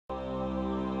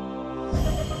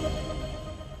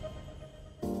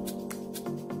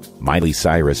Miley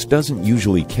Cyrus doesn't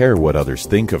usually care what others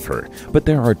think of her, but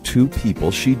there are two people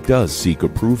she does seek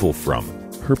approval from: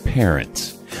 her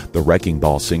parents. The Wrecking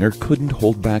Ball singer couldn't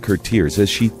hold back her tears as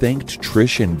she thanked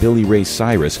Trish and Billy Ray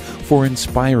Cyrus for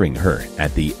inspiring her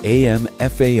at the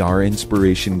AmfAR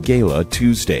Inspiration Gala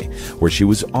Tuesday, where she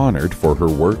was honored for her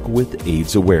work with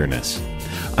AIDS awareness.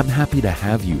 "I'm happy to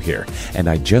have you here, and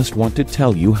I just want to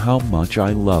tell you how much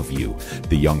I love you,"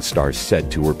 the young star said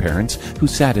to her parents, who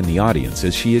sat in the audience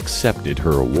as she accepted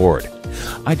her award.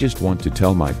 "I just want to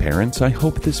tell my parents I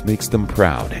hope this makes them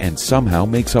proud and somehow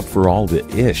makes up for all the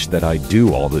ish that I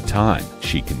do all the time,"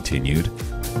 she continued.